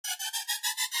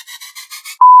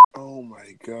Oh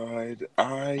my god.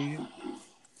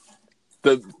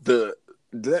 The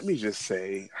let me just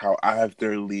say how I have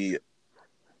thoroughly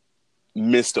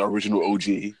missed the original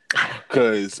OG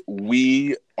because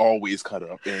we always cut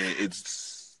up and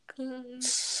it's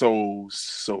so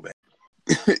bad.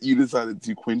 You decided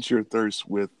to quench your thirst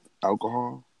with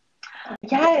alcohol.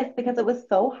 Yes, because it was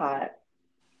so hot.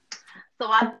 So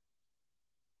I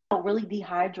felt really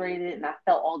dehydrated and I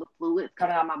felt all the fluids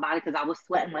coming out of my body because I was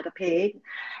sweating like a pig.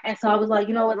 And so I was like,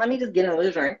 you know what, let me just get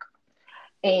another drink.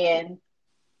 And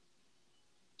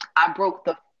I broke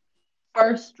the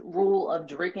first rule of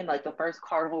drinking, like the first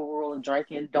cardinal rule of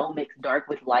drinking, don't mix dark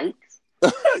with light.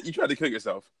 You tried to kill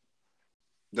yourself.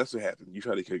 That's what happened. You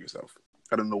tried to kill yourself.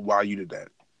 I don't know why you did that.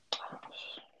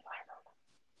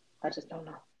 I just don't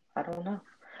know. I don't know.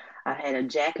 I had a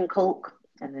Jack and Coke,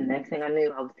 and the next thing I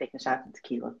knew, I was taking shots of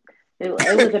tequila. It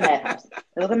was a madhouse.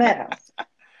 It was a madhouse.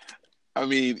 I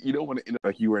mean, you don't want to end up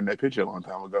like you were in that picture a long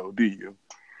time ago, do you?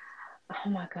 Oh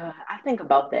my God. I think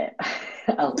about that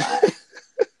a lot.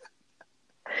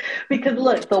 Because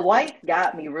look, the whites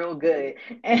got me real good.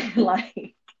 And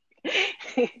like,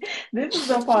 this is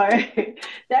the part.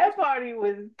 That party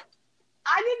was,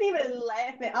 I didn't even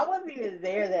laugh at, I wasn't even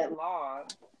there that long.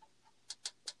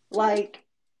 Like,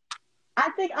 I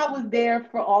think I was there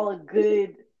for all a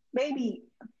good, maybe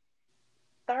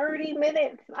 30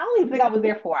 minutes. I don't even think I was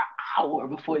there for an hour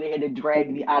before they had to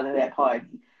drag me out of that party.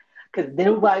 Because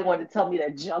nobody wanted to tell me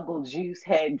that Jungle Juice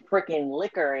had freaking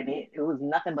liquor in it. It was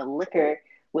nothing but liquor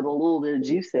with a little bit of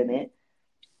juice in it.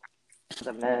 It was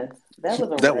a mess. That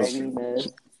was a That was raggedy mess.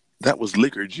 that was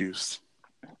liquor juice.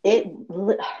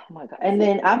 Oh my God. And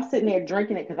then I'm sitting there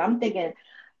drinking it because I'm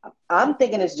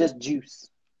thinking it's just juice.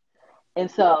 And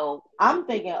so I'm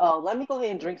thinking, oh, let me go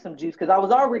ahead and drink some juice because I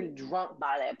was already drunk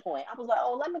by that point. I was like,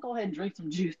 oh, let me go ahead and drink some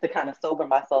juice to kind of sober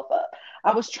myself up.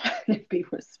 I was trying to be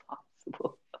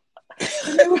responsible.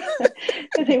 And they were,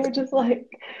 and they were just like,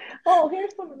 oh,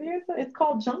 here's some, it's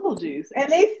called jungle juice. And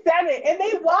they said it and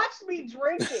they watched me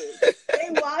drink it. They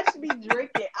watched me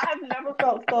drink it. I've never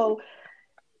felt so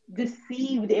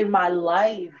deceived in my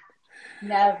life.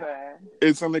 Never.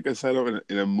 It sounds like a setup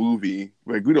in a movie.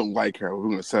 Like, we don't like her. We're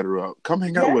going to set her up. Come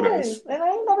hang out with Yes. us. And I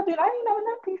ain't never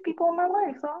met these people in my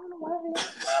life. So I don't know why.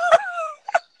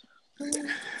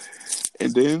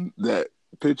 And then that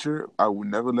picture, I will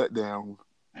never let down.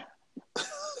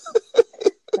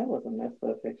 That was a messed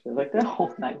up picture. Like that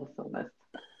whole night was so messed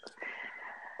up.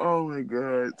 Oh my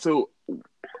god!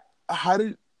 How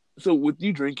did so with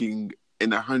you drinking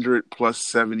and 100 plus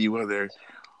 70 weather?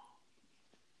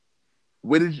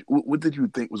 What did you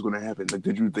think was going to happen? Like,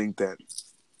 did you think that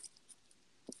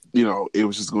it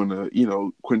was just going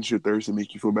to quench your thirst and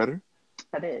make you feel better?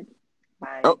 I did.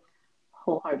 I Oh,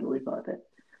 wholeheartedly thought that.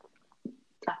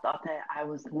 I thought that I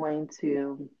was going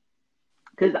to,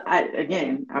 because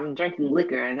I'm drinking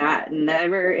liquor, and I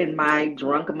never in my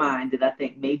drunk mind did I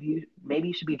think maybe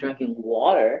you should be drinking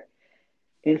water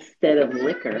instead of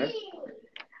liquor.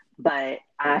 But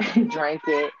I drank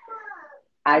it.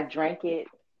 I drank it,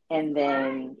 and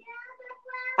then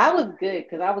I was good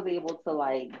because I was able to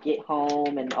like get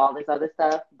home and all this other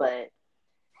stuff. But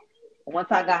once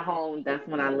I got home, that's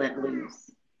when I let loose.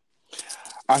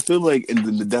 I feel like, and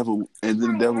then the devil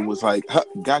was like, huh,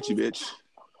 "Got you, bitch."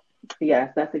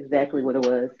 Yes, that's exactly what it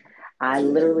was. I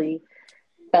literally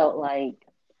felt like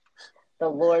the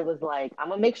Lord was like, I'm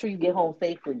gonna make sure you get home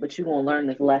safely, but you're gonna learn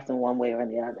this lesson one way or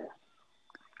the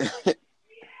other.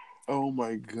 Oh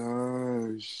my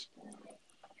gosh,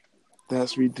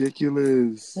 that's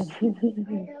ridiculous.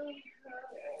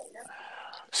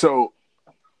 So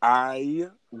I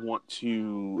want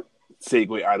to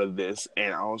segue out of this,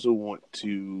 and I also want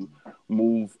to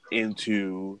move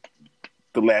into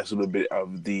the last little bit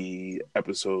of the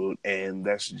episode, and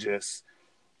that's just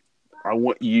I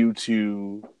want you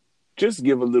to just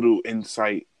give a little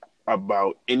insight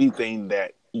about anything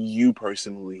that you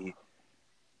personally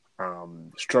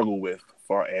struggle with,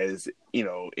 far as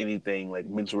anything like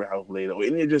mental health related or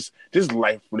any just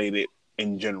life related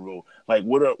in general. Like,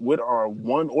 what are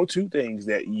one or two things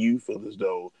that you feel as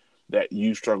though that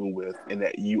you struggle with and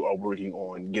that you are working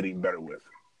on getting better with?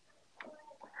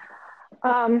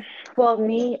 Um, well,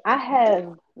 me, I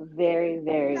have very,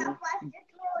 very.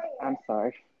 I'm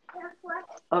sorry.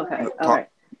 Okay, all Pa- right.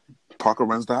 Parker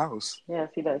runs the house. Yes,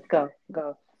 he does. Go,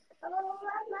 go.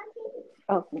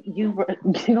 Oh, you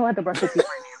don't have to brush your teeth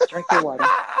right now. Drink your water.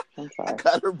 I'm I sorry.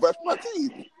 gotta brush my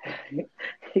teeth.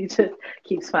 He just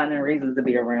keeps finding reasons to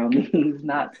be around me. He's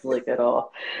not slick at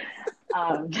all.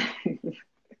 Um,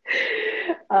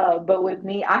 but with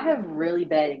me, I have really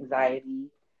bad anxiety.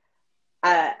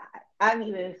 I I've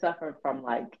even suffered from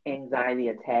like anxiety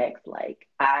attacks. Like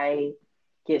I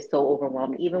get so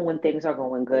overwhelmed. Even when things are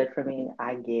going good for me,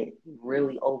 I get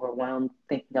really overwhelmed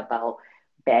thinking about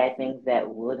bad things that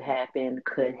would happen,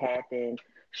 could happen,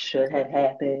 should have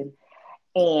happened.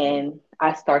 And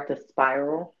I start to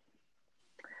spiral.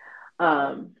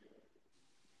 Um,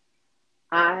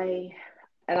 I,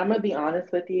 and I'm gonna be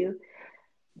honest with you,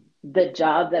 the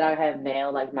job that I have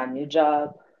now, like my new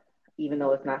job, even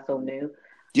though it's not so new,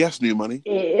 Yes, new money.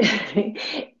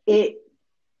 it, it,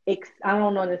 I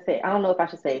don't know to say, I don't know if I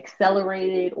should say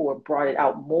accelerated or brought it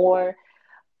out more,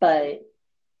 but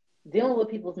dealing with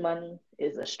people's money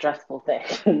is a stressful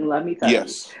thing. Let me tell you,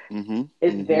 Yes. Mm-hmm.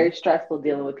 it's Mm-hmm. very stressful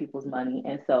dealing with people's money,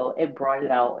 and so it brought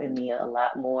it out in me a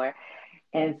lot more.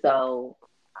 And so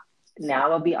now I'm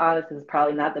gonna be honest, it's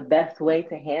probably not the best way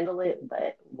to handle it,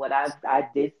 but I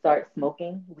did start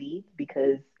smoking weed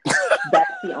because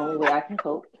that's the only way I can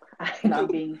cope. And I'm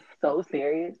being so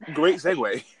serious. Great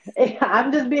segue.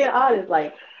 I'm just being honest.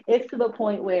 Like it's to the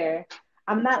point where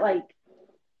I'm not like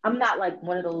I'm not like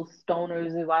one of those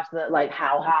stoners who watch the like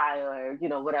how high or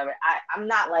whatever. I'm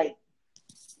not like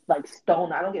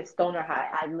stoner. I don't get stoner high.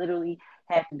 I literally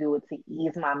have to do it to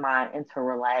ease my mind and to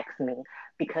relax me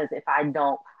because if I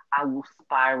don't, I will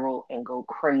spiral and go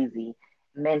crazy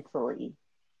mentally.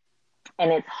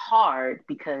 And it's hard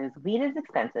because weed is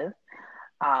expensive.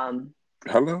 Um,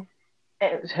 Hello.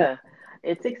 it,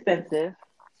 it's expensive,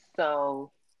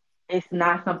 so it's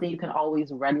not something you can always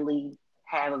readily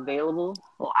have available.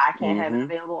 Well, I can't have it Mm-hmm.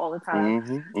 available all the time.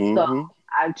 Mm-hmm. So Mm-hmm.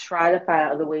 I try to find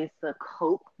other ways to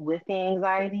cope with the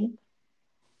anxiety,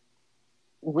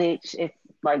 which is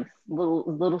like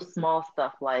little small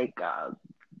stuff like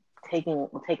taking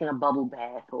a bubble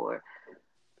bath or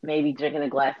maybe drinking a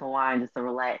glass of wine just to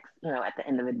relax, at the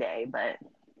end of the day. But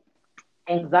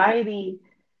anxiety,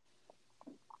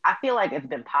 I feel like it's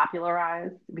been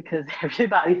popularized because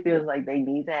everybody feels like they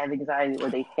need to have anxiety or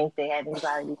they think they have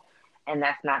anxiety, and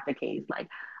that's not the case. Like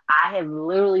I have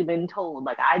literally been told,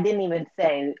 like I didn't even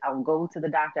say I would go to the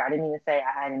doctor. I didn't even say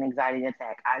I had an anxiety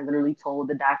attack. I literally told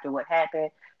the doctor what happened.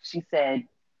 She said,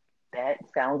 that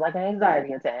sounds like an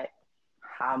anxiety attack.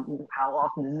 How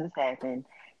often does this happen?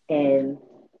 And,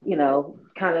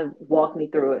 kind of walk me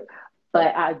through it.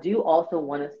 But I do also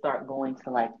want to start going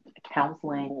to like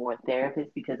counseling or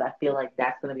therapist because I feel like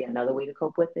that's going to be another way to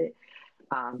cope with it.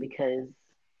 Because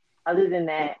other than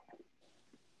that,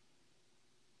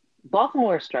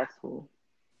 Baltimore is stressful.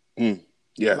 Mm. Like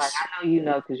Yes. I know you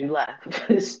know because you left. It's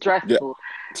Yeah. stressful.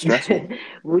 Stressful.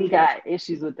 We got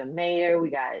issues with the mayor. We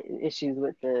got issues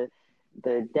with the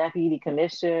deputy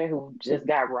commissioner who just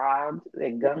got robbed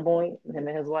at gunpoint. Him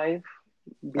and his wife,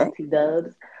 Oh. BT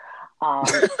Dubs. We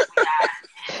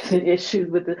got issues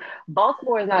with the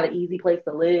Baltimore is not an easy place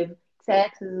to live.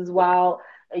 Taxes is wild.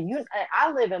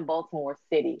 I live in Baltimore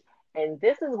City, and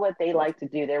this is what they like to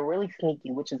do. They're really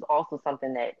sneaky, which is also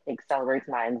something that accelerates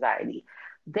my anxiety.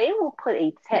 They will put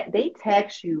they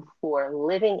tax you for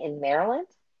living in Maryland,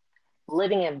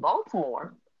 living in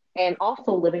Baltimore, and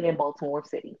also living in Baltimore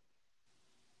City.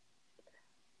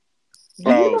 Do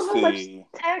you Oh, know how much see.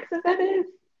 taxes that is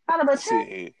out of a check?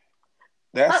 See.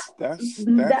 Uh, that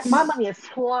my That's money is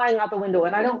flying out the window,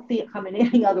 and I don't see it coming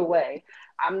any other way.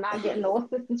 I'm not getting no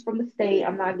assistance from the state.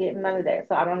 I'm not getting none of that,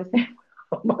 so I don't understand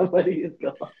where my money is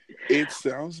going. it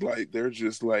sounds like they're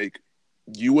just like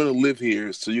you want to live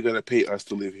here, so you gotta pay us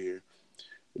to live here.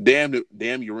 Damn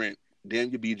your rent, damn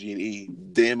your BG&E,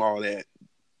 damn all that.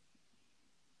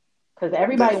 Because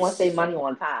everybody wants their That's money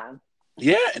on time.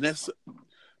 yeah, and that's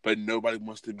but nobody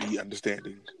wants to be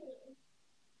understanding.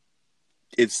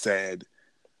 It's sad,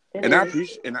 It and I is.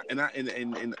 appreciate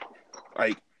and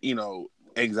like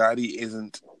anxiety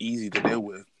isn't easy to deal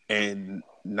with, and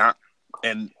not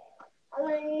and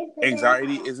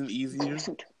anxiety isn't easier.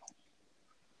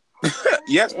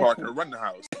 Yes, Parker, run the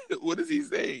house. What is he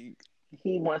saying?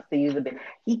 He wants to use a bit.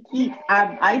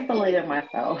 I've isolated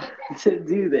myself to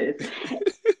do this.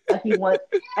 He wants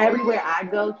everywhere I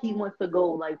go. He wants to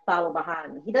go like follow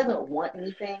behind me. He doesn't want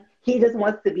anything. He just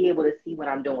wants to be able to see what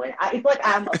I'm doing. It's like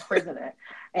I'm a prisoner,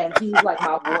 and he's like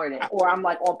my warden, or I'm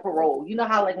like on parole. You know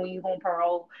how like when you go on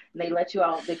parole and they let you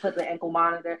out, they put the ankle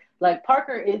monitor. Like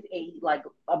Parker is a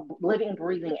living,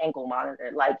 breathing ankle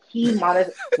monitor. Like he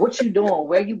monitors what you doing,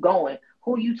 where you going,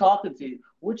 who you talking to,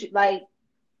 what you like.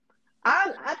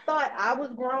 I thought I was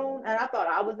grown and I thought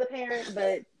I was a parent,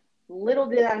 but little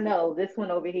did I know this one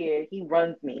over here, he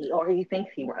runs me or he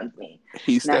thinks he runs me.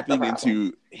 And that's the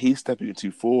problem. He's stepping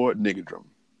into full nigga drum.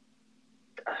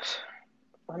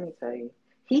 Let me tell you.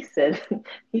 he said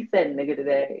he said nigga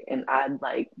today, and I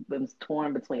like was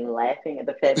torn between laughing at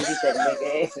the fact that he said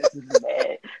nigga and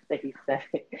mad that he said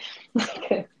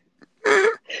it.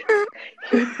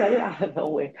 He said it out of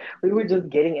nowhere. We were just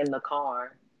getting in the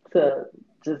car to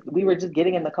we were just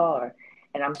getting in the car,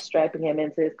 and I'm strapping him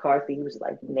into his car seat. He was just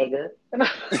like nigga, and I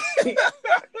was like,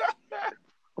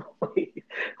 wait.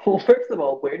 Well, first of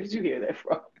all, where did you hear that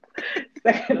from?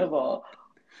 Second of all,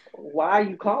 why are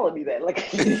you calling me that? Like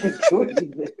I didn't even do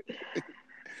anything.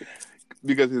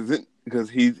 Because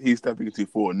he's stepping into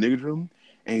full niggerism,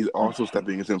 and he's also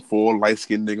stepping into full light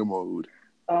skinned nigga mode.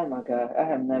 Oh my god, I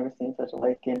have never seen such a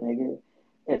light skinned nigga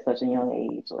at such a young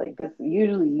age. Like this,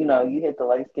 usually, you hit the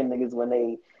light skinned niggas when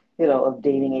they, of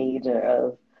dating age or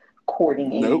of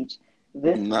courting Nope, age.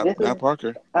 This is not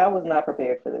Parker. I was not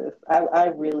prepared for this. I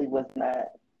really was not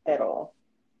at all.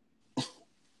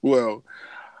 Well,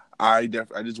 I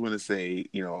just want to say,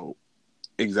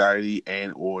 anxiety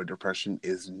and or depression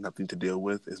is nothing to deal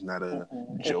with. It's not a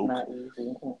joke. It's not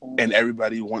easy. And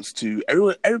everybody wants to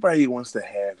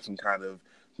have some kind of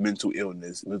mental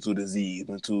illness, mental disease,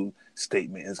 mental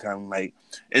statement. It's kind of like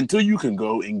until you can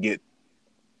go and get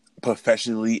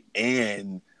professionally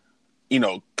and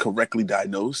correctly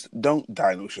diagnosed, don't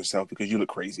diagnose yourself because you look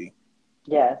crazy.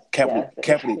 Yes. Capital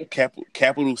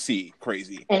C,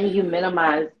 crazy. And you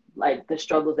minimize like the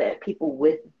struggles that people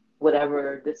with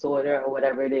whatever disorder or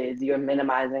whatever it is, you're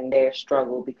minimizing their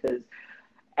struggle because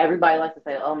everybody likes to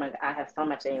say, "Oh my, I have so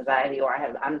much anxiety," or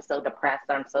I'm so depressed,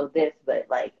 I'm so this." But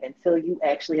like, until you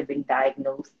actually have been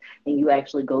diagnosed and you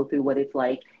actually go through what it's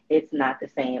like, it's not the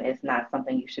same. It's not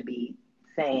something you should be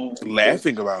saying,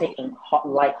 laughing about, taking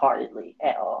lightheartedly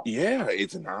at all. Yeah,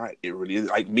 it's not. It really is.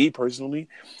 Like me personally,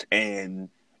 and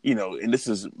and this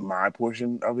is my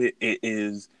portion of it. It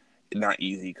is not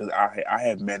easy because I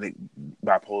have manic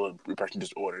bipolar depression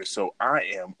disorder, so I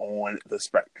am on the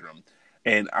spectrum,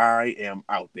 and I am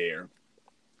out there.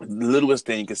 The littlest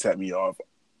thing can set me off.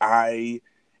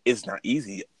 It's not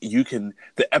easy.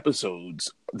 The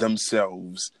episodes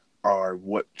themselves are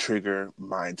what trigger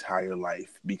my entire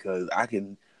life because I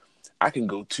can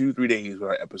go 2-3 days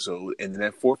without an episode, and then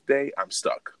that fourth day I'm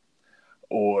stuck.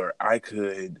 Or I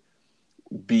could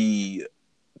be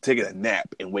taking a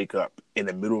nap and wake up in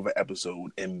the middle of an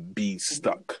episode and be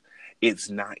stuck. It's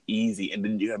not easy. And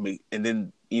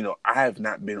then I have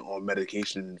not been on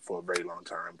medication for a very long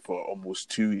time, for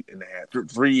almost 3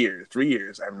 years. 3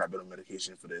 years I have not been on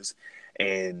medication for this.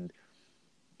 And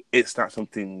it's not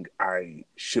something I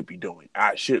should be doing.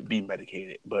 I should be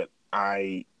medicated, but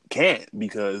I can't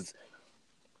because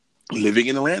living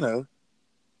in Atlanta,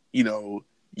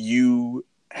 you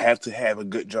have to have a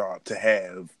good job to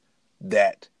have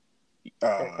that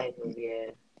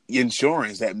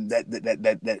insurance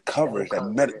that covers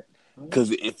that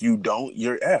because if you don't,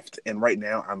 you're effed. And right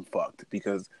now I'm fucked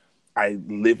because I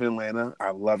live in Atlanta.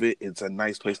 I love it. It's a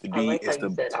nice place to be. I like how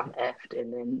you said I'm effed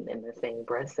and then in the same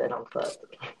breath said I'm fucked.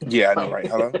 Yeah, I know, right?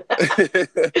 Hello?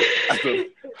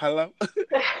 Hello?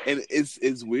 And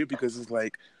it's weird because it's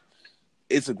like,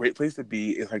 it's a great place to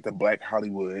be. It's like the Black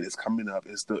Hollywood. It's coming up.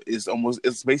 It's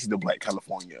basically the Black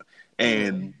California.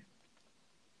 And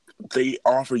they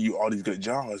offer you all these good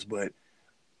jobs, but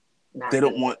they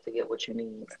don't want to get what you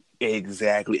need.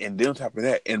 Exactly. And then on top of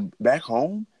that, and back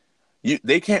home,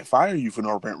 they can't fire you for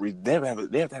no apparent reason. They have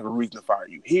to have a reason to fire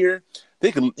you. Here,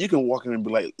 you can walk in and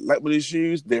be like with these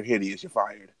shoes, they're hideous. You're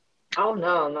fired. Oh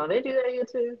no, they do that here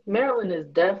too. Maryland is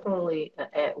definitely an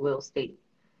at-will state.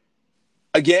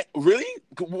 Again, really?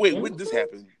 Wait, when did this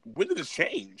happen? When did this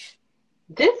change?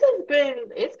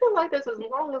 It's been like this as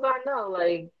long as I know.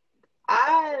 Like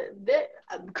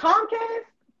Comcast.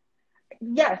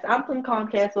 Yes, I'm from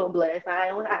Comcast on Blast.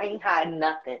 I ain't hiding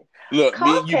nothing. Look, Comcast,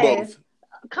 me and you both.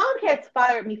 Comcast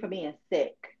fired me for being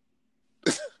sick.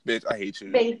 Bitch, I hate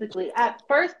you. Basically, at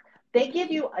first they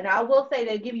give you, and I will say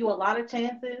they give you a lot of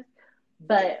chances,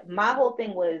 but my whole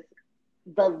thing was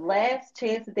the last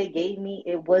chance that they gave me,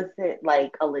 it wasn't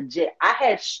like a legit. I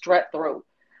had strep throat.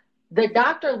 The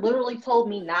doctor literally told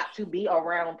me not to be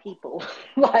around people.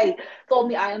 Like, told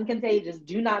me I am contagious.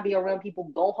 Do not be around people.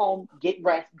 Go home, get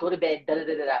rest, go to bed,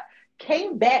 da-da-da-da-da.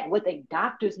 Came back with a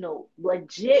doctor's note,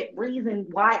 legit reason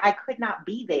why I could not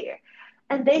be there.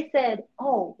 And they said,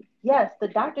 oh, yes, the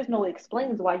doctor's note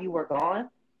explains why you were gone,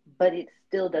 but it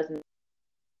still doesn't.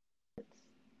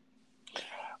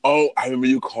 Oh, I remember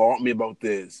you called me about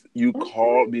this. You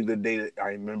called me the day that I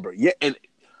remember. Yeah, and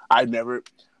I never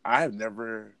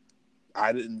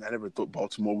thought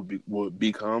Baltimore would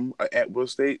become an at-will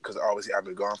state because obviously I've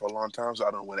been gone for a long time, so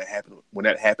I don't know when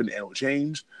that happened and it'll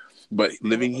change. But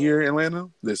living here in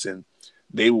Atlanta, listen,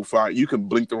 they will fire. You can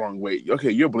blink the wrong way.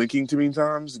 Okay, you're blinking too many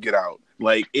times. Get out.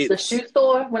 Like The it's. shoe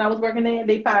store, when I was working there,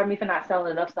 they fired me for not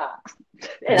selling enough socks.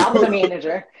 And I was a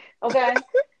manager. Okay.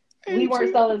 We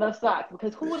weren't selling enough socks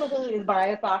because who in the hood is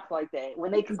buying socks like that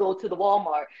when they can go to the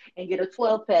Walmart and get a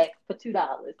 12 pack for $2?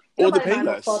 Or the Nobody buying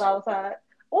no Payless. $12 socks.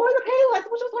 Or the Payless,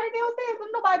 which was right downstairs. But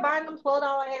nobody buying them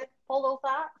 $12 ass polo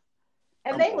socks.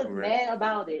 And I'm they was over it. mad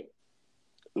about it.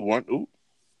 One, ooh,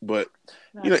 but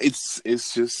No. it's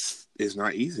just it's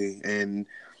not easy. And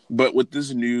but with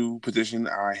this new position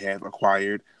I have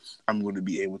acquired, I'm going to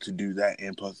be able to do that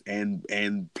and plus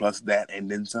that and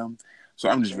then some. So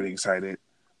I'm just really excited.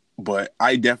 But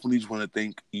I definitely just want to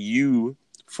thank you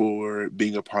for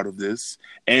being a part of this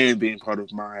and being part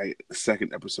of my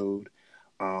second episode.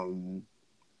 Um,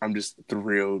 I'm just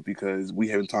thrilled because we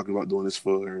haven't talked about doing this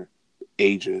for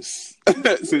ages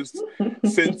since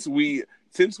since we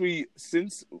since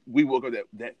we woke up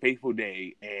that fateful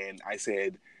day and I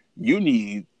said you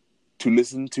need to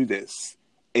listen to this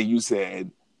and you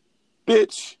said,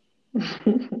 bitch,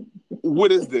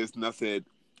 what is this? And I said,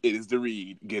 it is the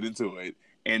read. Get into it.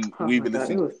 And Oh we've my been God,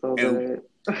 it listening was so and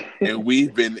good.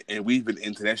 we've been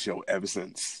into that show ever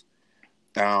since.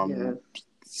 Yes.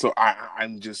 So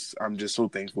I'm just so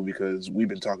thankful because we've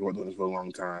been talking about doing this for a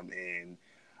long time, and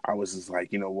I was just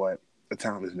like, you know what, the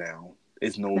time is now.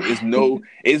 It's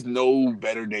no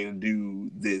better day to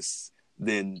do this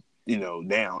than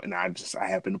now. And I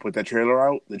happened to put that trailer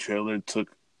out. The trailer took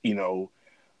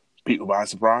people by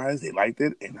surprise. They liked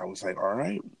it, and I was like, all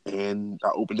right. And I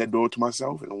opened that door to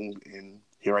myself, and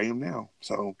here I am now.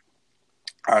 So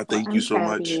I Well, thank you I'm so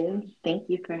proud of much. you. Thank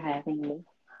you for having me.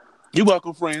 You're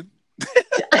welcome, friend.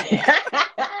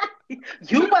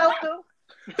 You welcome.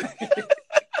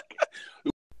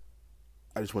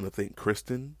 I just want to thank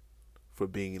Kristen for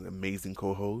being an amazing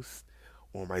co-host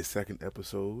on my second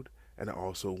episode, and I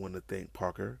also want to thank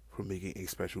Parker for making a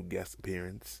special guest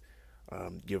appearance,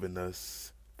 giving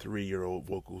us 3-year-old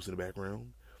vocals in the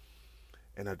background.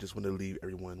 And I just want to leave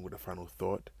everyone with a final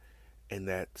thought, and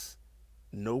that's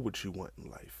know what you want in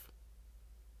life.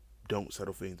 Don't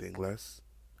settle for anything less.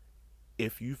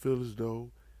 If you feel as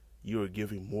though you are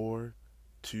giving more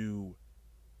to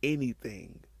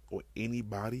anything or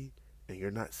anybody and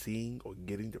you're not seeing or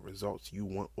getting the results you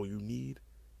want or you need,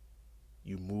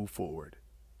 you move forward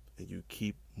and you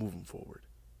keep moving forward.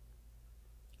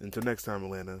 Until next time,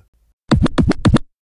 Atlanta,